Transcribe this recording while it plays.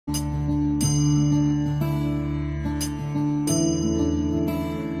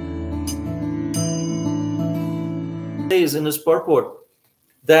says in his purport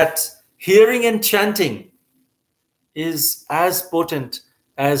that hearing and chanting is as potent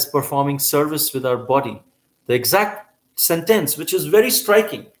as performing service with our body. The exact sentence, which is very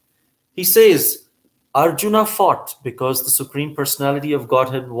striking, he says, Arjuna fought because the Supreme Personality of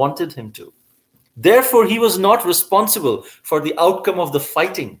Godhead wanted him to. Therefore, he was not responsible for the outcome of the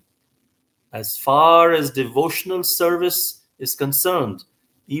fighting. As far as devotional service is concerned,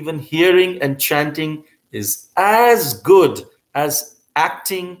 even hearing and chanting is as good as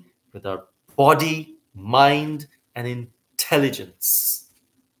acting with our body, mind, and intelligence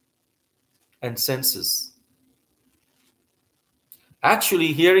and senses.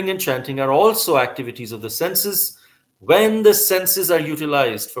 Actually, hearing and chanting are also activities of the senses. When the senses are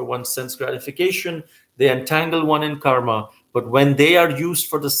utilized for one's sense gratification, they entangle one in karma. But when they are used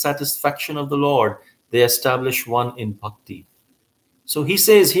for the satisfaction of the Lord, they establish one in bhakti. So he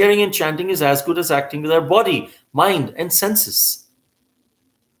says hearing and chanting is as good as acting with our body, mind, and senses.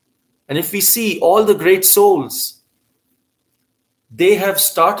 And if we see all the great souls, they have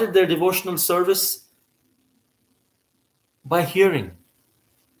started their devotional service by hearing,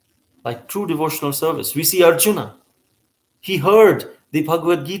 like true devotional service. We see Arjuna. He heard the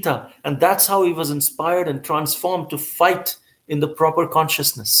Bhagavad Gita, and that's how he was inspired and transformed to fight in the proper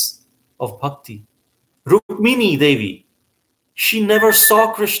consciousness of bhakti. Rukmini Devi, she never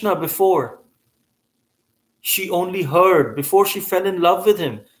saw Krishna before. She only heard, before she fell in love with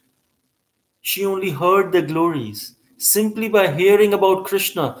him, she only heard the glories. Simply by hearing about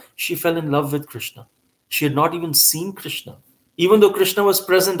Krishna, she fell in love with Krishna. She had not even seen Krishna, even though Krishna was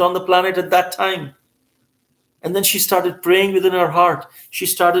present on the planet at that time. And then she started praying within her heart. She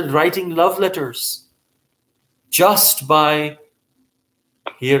started writing love letters just by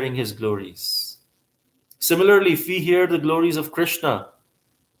hearing his glories. Similarly, if we hear the glories of Krishna,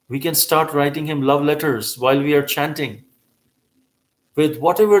 we can start writing him love letters while we are chanting. With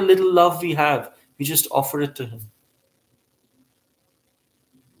whatever little love we have, we just offer it to him.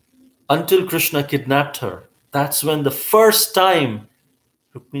 Until Krishna kidnapped her. That's when the first time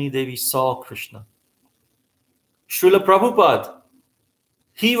Rukmini Devi saw Krishna. Srila Prabhupada,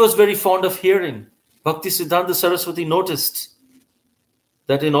 he was very fond of hearing. Bhaktisiddhanta Saraswati noticed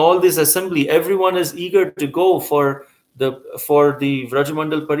that in all this assembly, everyone is eager to go for the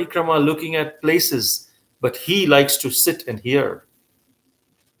Vrajamandal Parikrama, looking at places, but he likes to sit and hear.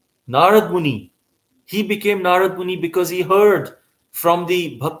 Narad Muni, he became Narad Muni because he heard from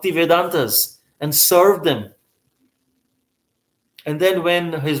the Bhakti Vedantas and served them. And then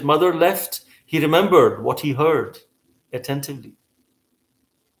when his mother left, he remembered what he heard attentively.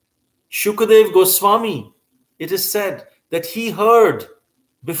 Shukadev Goswami, it is said that he heard,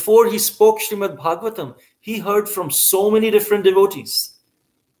 before he spoke Srimad Bhagavatam, he heard from so many different devotees.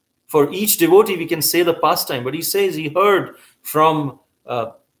 For each devotee, we can say the pastime, but he says he heard from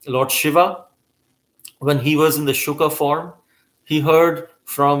Lord Shiva when he was in the Shuka form. He heard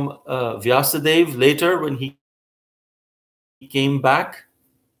from Vyasadev later when he came back.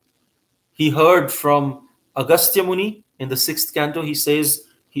 He heard from Agastya Muni in the 6th canto. He says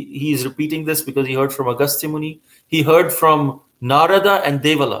he is repeating this because he heard from Agastya Muni. He heard from Narada and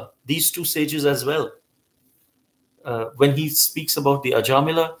Devala, these two sages as well. When he speaks about the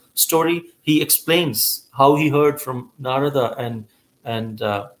Ajamila story, he explains how he heard from Narada and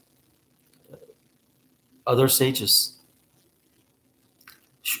other sages.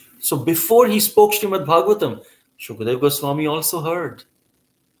 So before he spoke Srimad Bhagavatam, Shukadev Goswami also heard.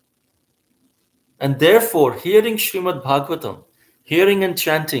 And therefore, hearing Srimad Bhagavatam, hearing and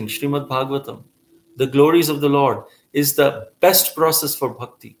chanting Srimad Bhagavatam, the glories of the Lord, is the best process for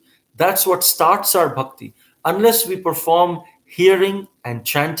bhakti. That's what starts our bhakti. Unless we perform hearing and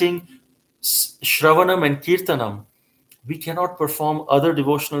chanting, Shravanam and Kirtanam, we cannot perform other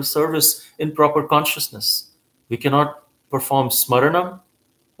devotional service in proper consciousness. We cannot perform Smaranam.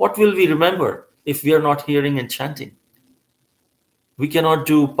 What will we remember if we are not hearing and chanting? We cannot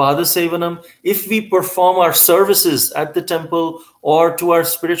do Padasevanam. If we perform our services at the temple or to our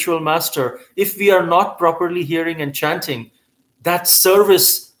spiritual master, if we are not properly hearing and chanting, that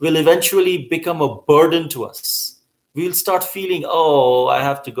service will eventually become a burden to us. We'll start feeling, oh, I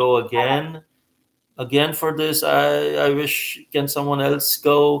have to go again for this. I wish, can someone else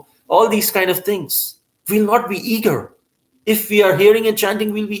go? All these kind of things. We'll not be eager. If we are hearing and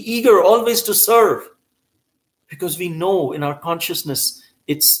chanting, we'll be eager always to serve, because we know in our consciousness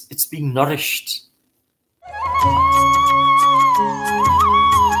it's being nourished.